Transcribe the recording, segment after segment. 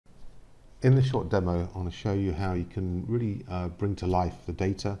In this short demo, I want to show you how you can really bring to life the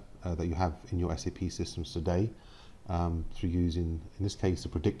data that you have in your SAP systems today through using, in this case, the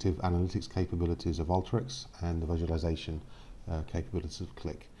predictive analytics capabilities of Alteryx and the visualization capabilities of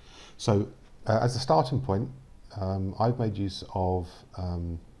Qlik. So as a starting point, I've made use of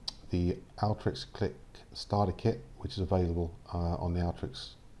the Alteryx Qlik starter kit, which is available on the Alteryx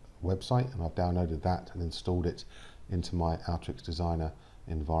website, and I've downloaded that and installed it into my Alteryx designer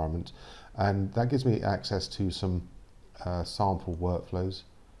environment, and that gives me access to some sample workflows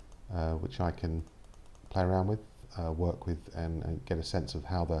which I can play around with, work with, and get a sense of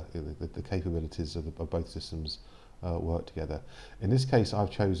how the capabilities of both systems work together. In this case,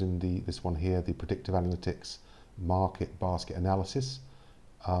 I've chosen this one here, the Predictive Analytics Market Basket Analysis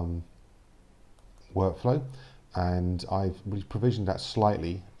workflow, and I've provisioned that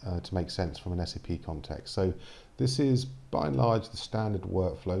slightly to make sense from an SAP context. So this is by and large the standard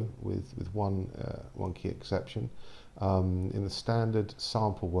workflow with one key exception. In the standard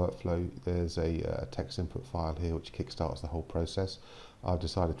sample workflow, there's a text input file here which kickstarts the whole process. I've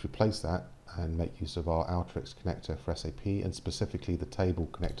decided to replace that and make use of our Alteryx connector for SAP, and specifically the table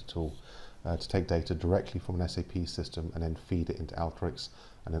connector tool to take data directly from an SAP system and then feed it into Alteryx,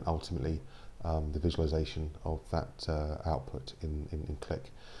 and then ultimately the visualization of that output in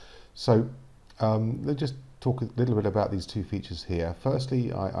Qlik. So let's just talk a little bit about these two features here.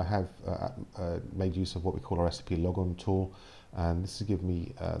 Firstly, I have made use of what we call our SAP logon tool, and this has given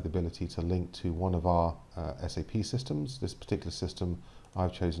me the ability to link to one of our SAP systems. This particular system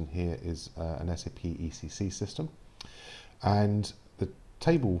I've chosen here is an SAP ECC system, and the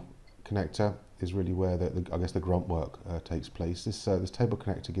table connector is really where I guess the grunt work takes place. This table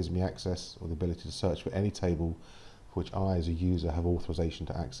connector gives me access, or the ability to search for any table for which I as a user have authorization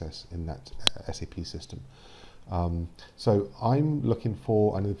to access in that SAP system. So I'm looking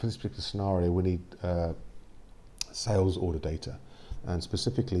for, and for this particular scenario we need sales order data, and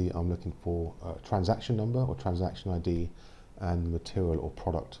specifically I'm looking for transaction number or transaction ID and material or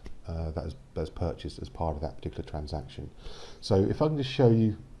product that is purchased as part of that particular transaction. So if I can just show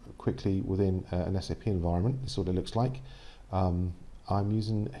you quickly within an SAP environment, this is what it looks like. I'm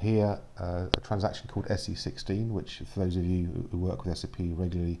using here a transaction called SE16, which for those of you who work with SAP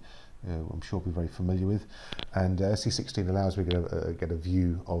regularly, I'm sure will be very familiar with. And SE16 allows me to get a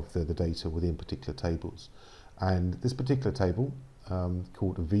view of the data within particular tables. And this particular table,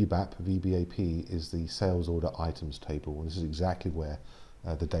 called VBAP, is the sales order items table, and this is exactly where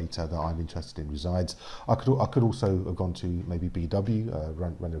the data that I'm interested in resides. I could also have gone to maybe BW,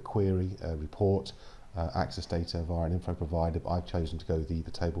 run a query, report, access data via an info provider, but I've chosen to go the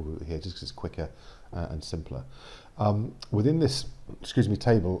table route here just because it's quicker and simpler. Within this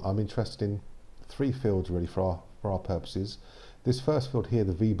table, I'm interested in three fields really for our purposes. This first field here,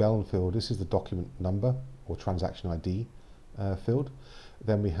 the VBELN field, this is the document number or transaction ID field.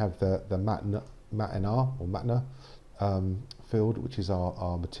 Then we have the MATNA field, which is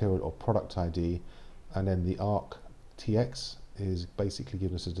our material or product ID, and then the ArcTX is basically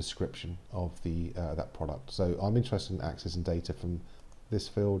giving us a description of that product. So I'm interested in accessing data from this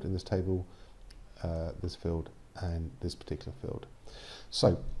field in this table, this field, and this particular field.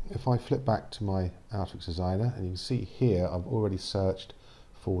 So if I flip back to my Alteryx designer, and you can see here I've already searched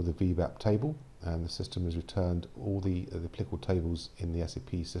for the VBAP table, and the system has returned all the applicable tables in the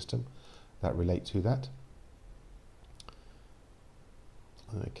SAP system that relate to that.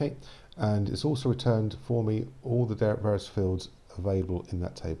 Okay, and it's also returned for me all the various fields available in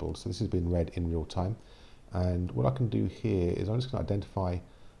that table. So this has been read in real time, and what I can do here is I'm just going to identify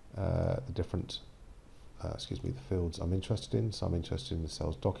the different the fields I'm interested in. So I'm interested in the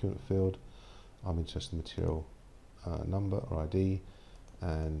sales document field, I'm interested in material number or ID,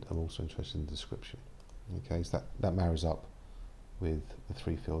 and I'm also interested in the description. Okay, so that marries up with the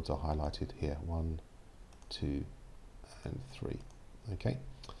three fields I highlighted here, 1, 2, and 3. Okay.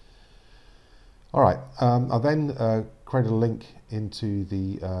 All right. I then created a link into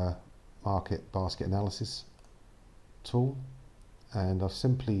the market basket analysis tool, and I've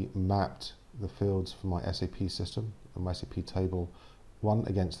simply mapped the fields from my SAP system and my SAP table, one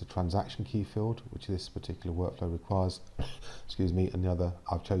against the transaction key field, which this particular workflow requires, and the other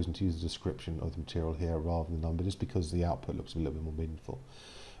I've chosen to use the description of the material here rather than the number, just because the output looks a little bit more meaningful.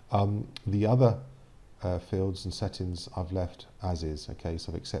 The other fields and settings I've left as is. Okay,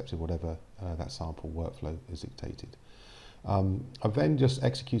 so I've accepted whatever that sample workflow is dictated. I've then just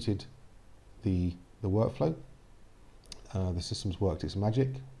executed the workflow. The system's worked its magic,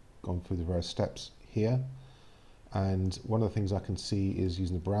 gone through the various steps here, and one of the things I can see is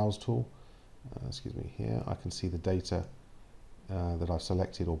using the browse tool. Here I can see the data that I've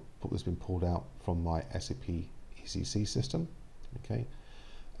selected or that's been pulled out from my SAP ECC system. Okay,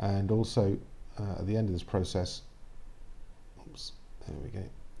 and also at the end of this process, oops, there we go.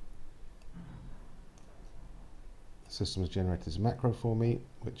 The system has generated this macro for me,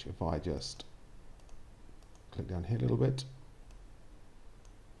 which if I just click down here a little bit,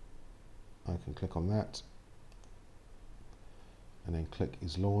 I can click on that, and then Qlik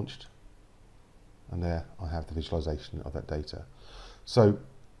is launched, and there I have the visualization of that data. So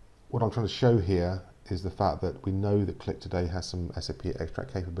what I'm trying to show here is the fact that we know that Qlik today has some SAP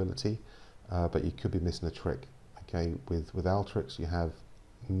extract capability, but you could be missing a trick. Okay, with Alteryx you have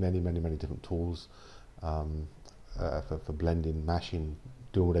many different tools for blending, mashing,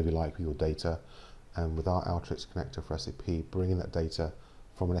 doing whatever you like with your data. And with our Alteryx connector for SAP, bringing that data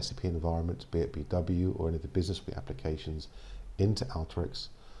from an SAP environment, be it BW or any of the business suite applications, into Alteryx,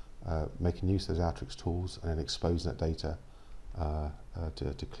 making use of those Alteryx tools and then exposing that data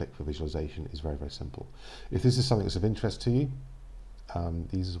to Qlik for visualization is very simple. If this is something that's of interest to you, the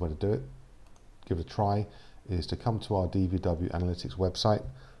easiest way to do it, give it a try, is to come to our DVW Analytics website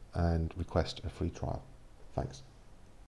and request a free trial. Thanks.